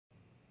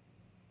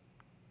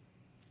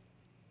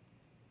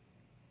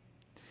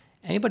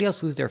Anybody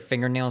else lose their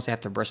fingernails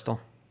after Bristol?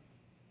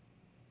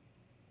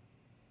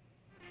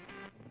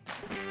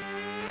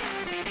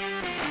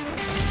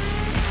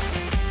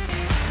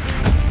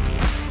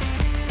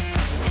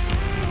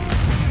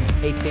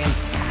 A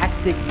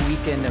fantastic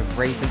weekend of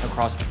racing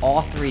across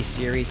all three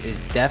series is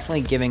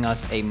definitely giving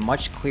us a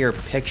much clearer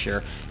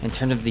picture in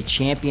terms of the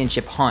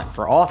championship hunt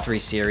for all three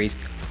series.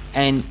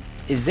 And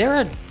is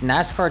there a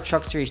NASCAR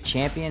Truck Series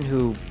champion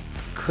who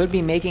could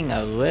be making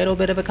a little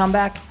bit of a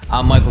comeback?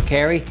 I'm Michael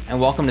Carey, and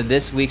welcome to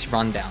this week's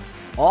rundown.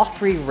 All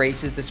three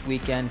races this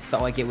weekend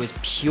felt like it was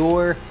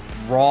pure,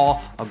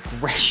 raw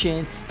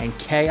aggression and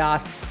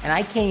chaos, and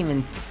I can't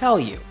even tell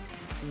you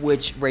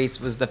which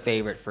race was the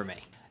favorite for me.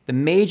 The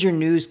major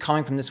news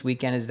coming from this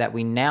weekend is that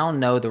we now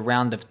know the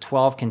round of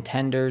 12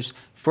 contenders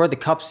for the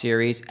Cup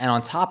Series, and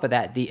on top of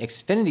that, the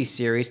Xfinity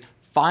Series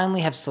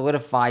finally have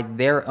solidified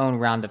their own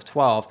round of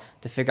 12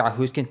 to figure out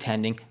who's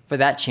contending for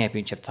that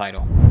championship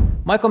title.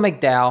 Michael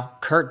McDowell,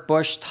 Kurt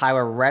Busch,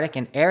 Tyler Reddick,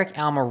 and Eric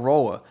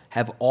Almirola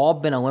have all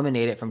been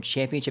eliminated from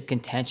championship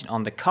contention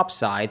on the Cup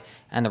side,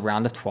 and the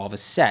round of 12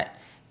 is set.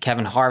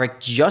 Kevin Harvick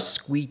just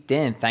squeaked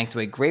in thanks to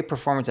a great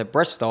performance at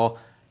Bristol,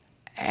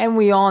 and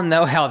we all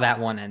know how that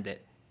one ended.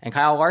 And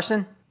Kyle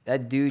Larson,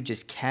 that dude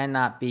just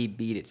cannot be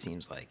beat, it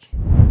seems like.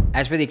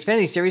 As for the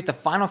Xfinity Series, the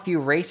final few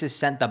races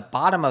sent the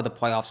bottom of the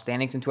playoff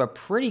standings into a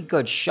pretty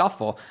good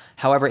shuffle.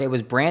 However, it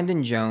was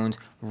Brandon Jones,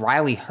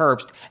 Riley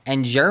Herbst,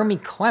 and Jeremy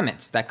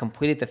Clements that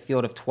completed the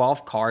field of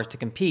 12 cars to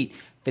compete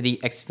for the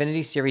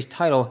Xfinity Series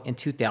title in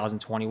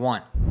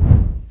 2021.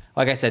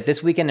 Like I said,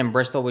 this weekend in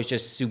Bristol was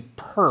just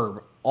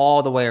superb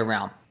all the way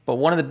around. But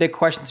one of the big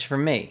questions for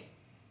me,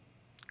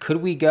 could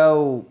we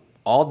go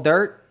all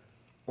dirt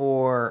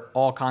or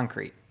all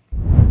concrete?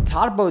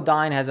 Todd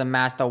Bodine has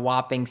amassed a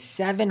whopping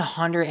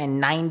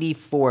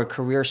 794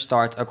 career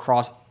starts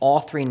across all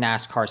three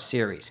NASCAR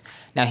series.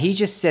 Now, he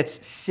just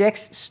sits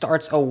 6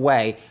 starts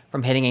away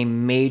from hitting a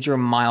major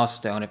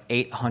milestone of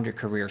 800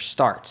 career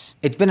starts.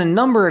 It's been a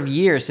number of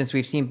years since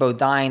we've seen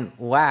Bodine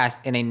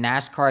last in a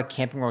NASCAR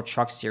Camping World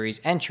Truck Series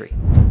entry.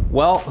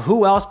 Well,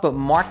 who else but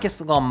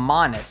Marcus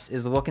Lemonis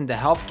is looking to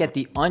help get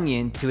the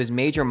onion to his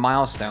major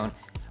milestone,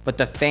 but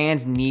the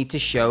fans need to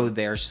show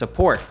their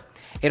support.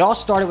 It all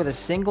started with a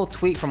single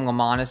tweet from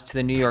Lemonis to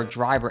the New York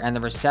driver, and the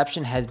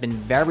reception has been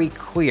very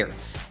clear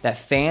that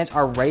fans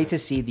are ready to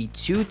see the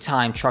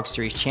two-time Truck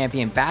Series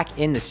champion back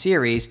in the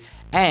series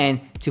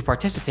and to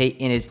participate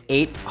in his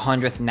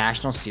 800th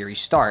National Series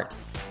start.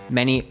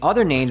 Many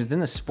other names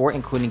within the sport,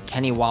 including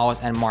Kenny Wallace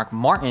and Mark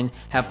Martin,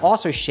 have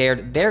also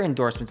shared their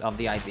endorsements of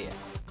the idea.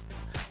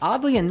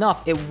 Oddly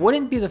enough, it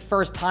wouldn't be the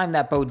first time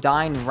that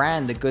Bodine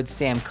ran the Good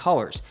Sam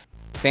colors.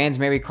 Fans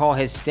may recall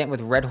his stint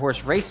with Red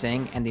Horse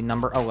Racing and the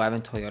number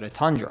 11 Toyota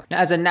Tundra. Now,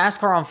 as a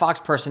NASCAR on Fox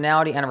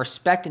personality and a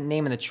respected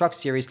name in the Truck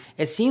Series,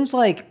 it seems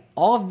like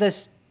all of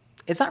this,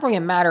 it's not really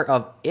a matter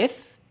of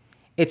if,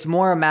 it's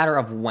more a matter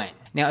of when.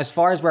 Now, as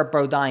far as where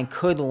Bodine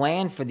could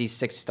land for these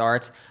 6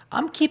 starts,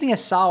 I'm keeping a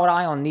solid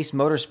eye on Nice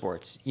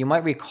Motorsports. You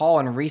might recall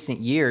in recent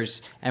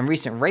years and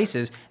recent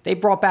races, they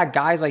brought back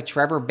guys like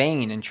Trevor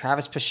Bayne and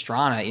Travis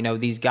Pastrana,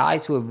 these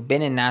guys who have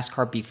been in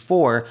NASCAR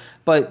before,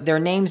 but their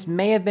names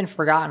may have been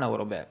forgotten a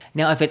little bit.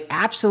 Now, if it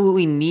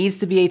absolutely needs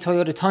to be a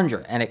Toyota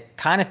Tundra, and it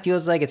kind of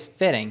feels like it's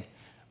fitting,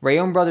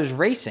 Rayone Brothers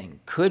Racing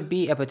could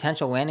be a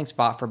potential landing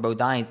spot for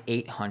Bodine's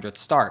 800th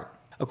start.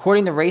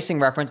 According to Racing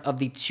Reference, of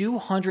the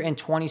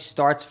 220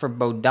 starts for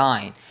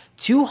Bodine,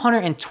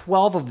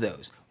 212 of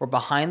those were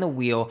behind the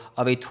wheel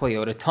of a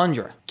Toyota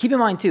Tundra. Keep in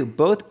mind too,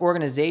 both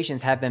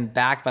organizations have been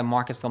backed by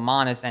Marcus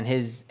Lemonis and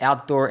his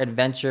outdoor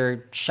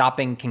adventure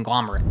shopping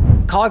conglomerate.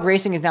 Kaulig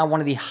Racing is now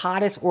one of the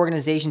hottest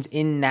organizations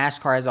in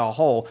NASCAR as a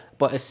whole,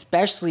 but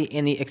especially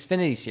in the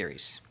Xfinity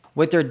Series.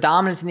 With their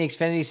dominance in the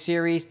Xfinity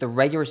Series, the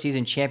regular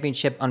season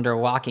championship under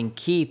lock and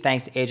key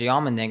thanks to AJ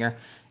Allmendinger,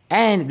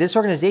 and this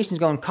organization is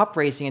going Cup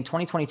racing in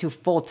 2022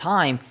 full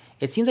time,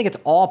 it seems like it's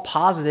all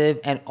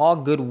positive and all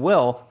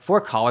goodwill for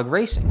Kaulig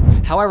Racing.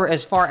 However,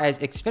 as far as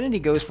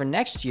Xfinity goes for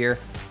next year,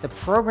 the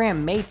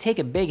program may take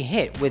a big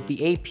hit, with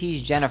the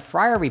AP's Jenna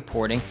Fryer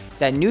reporting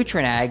that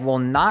Nutrinag will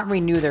not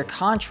renew their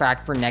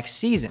contract for next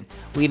season,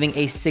 leaving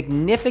a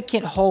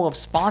significant hole of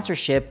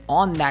sponsorship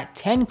on that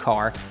 10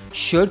 car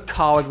should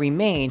Kaulig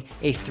remain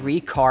a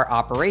 3-car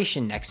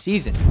operation next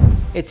season.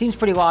 It seems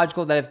pretty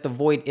logical that if the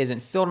void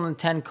isn't filled on the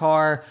 10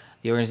 car,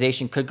 the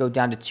organization could go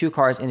down to 2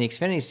 cars in the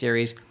Xfinity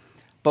Series.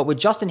 But with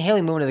Justin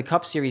Haley moving to the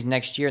Cup Series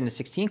next year in the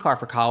 16 car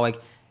for Kaulig,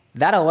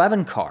 that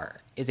 11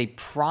 car is a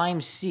prime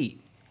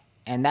seat,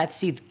 and that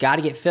seat's got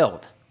to get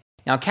filled.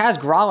 Now, Kaz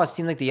Grala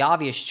seemed like the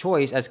obvious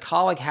choice, as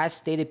Kaulig has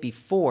stated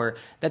before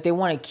that they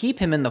want to keep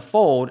him in the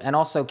fold, and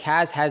also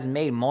Kaz has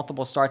made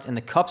multiple starts in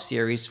the Cup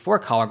Series for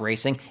Kaulig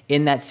Racing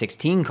in that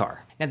 16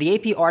 car. Now, the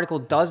AP article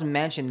does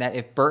mention that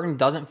if Burton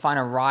doesn't find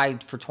a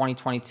ride for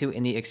 2022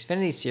 in the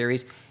Xfinity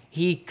Series,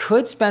 he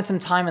could spend some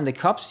time in the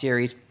Cup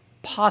Series,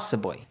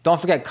 possibly. Don't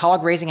forget,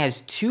 Kaulig Racing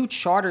has 2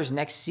 charters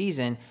next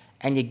season,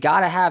 and you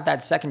gotta have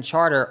that second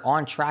charter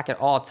on track at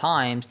all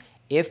times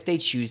if they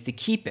choose to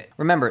keep it.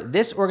 Remember,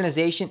 this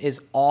organization is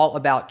all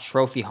about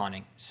trophy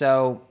hunting,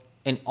 so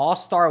An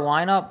all-star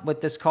lineup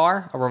with this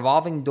car, a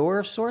revolving door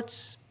of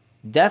sorts,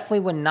 definitely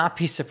would not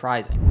be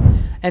surprising.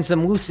 And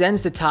some loose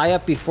ends to tie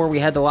up before we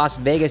head to Las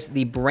Vegas.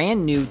 The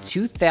brand new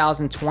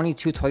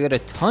 2022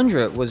 Toyota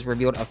Tundra was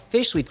revealed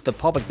officially to the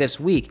public this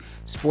week,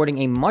 sporting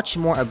a much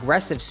more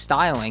aggressive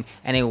styling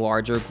and a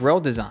larger grille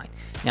design.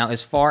 Now,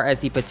 as far as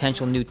the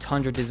potential new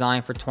Tundra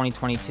design for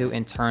 2022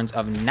 in terms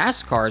of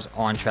NASCAR's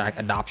on-track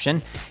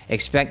adoption,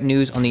 expect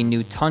news on the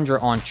new Tundra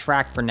on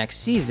track for next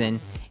season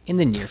in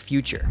the near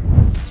future.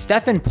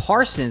 Stephen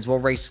Parsons will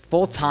race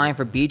full-time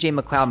for BJ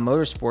McLeod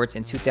Motorsports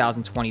in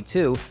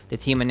 2022, the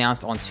team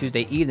announced on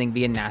Tuesday evening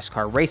via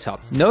NASCAR Race Hub.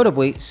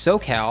 Notably,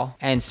 SoCal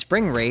and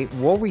Spring Rate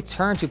will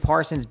return to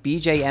Parsons'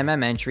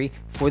 BJMM entry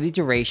for the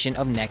duration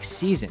of next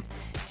season.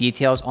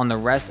 Details on the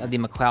rest of the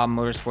McLeod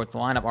Motorsports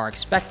lineup are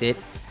expected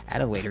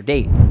at a later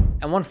date.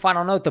 And one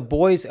final note, the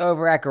boys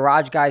over at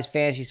Garage Guys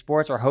Fantasy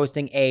Sports are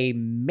hosting a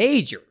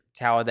major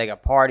Talladega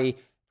party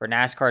for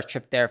NASCAR's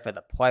trip there for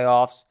the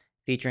playoffs,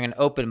 featuring an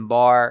open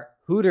bar,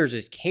 Hooters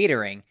is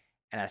catering,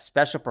 and a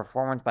special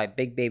performance by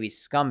Big Baby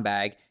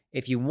Scumbag.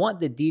 If you want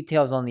the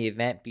details on the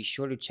event, be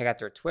sure to check out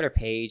their Twitter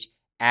page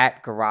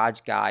at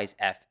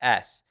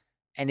GarageGuysFS.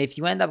 And if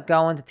you end up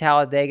going to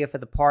Talladega for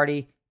the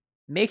party,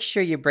 make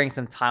sure you bring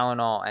some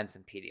Tylenol and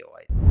some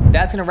Pedialyte.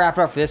 That's going to wrap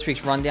it up for this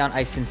week's rundown.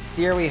 I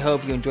sincerely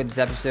hope you enjoyed this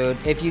episode.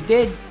 If you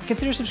did,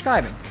 consider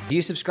subscribing. If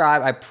you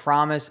subscribe, I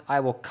promise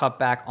I will cut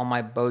back on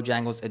my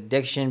Bojangles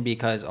addiction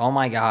because, oh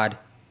my God,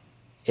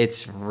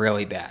 it's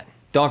really bad.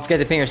 Don't forget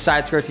to paint your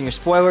side skirts and your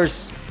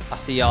spoilers. I'll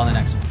see y'all in the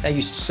next one. Thank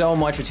you so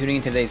much for tuning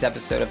into today's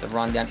episode of The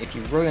Rundown. If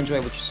you really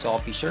enjoyed what you saw,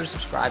 be sure to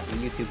subscribe to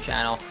the YouTube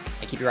channel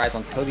and keep your eyes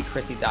on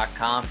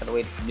TobyChristie.com for the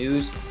latest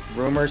news,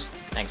 rumors,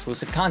 and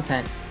exclusive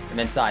content from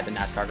inside the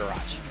NASCAR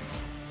garage.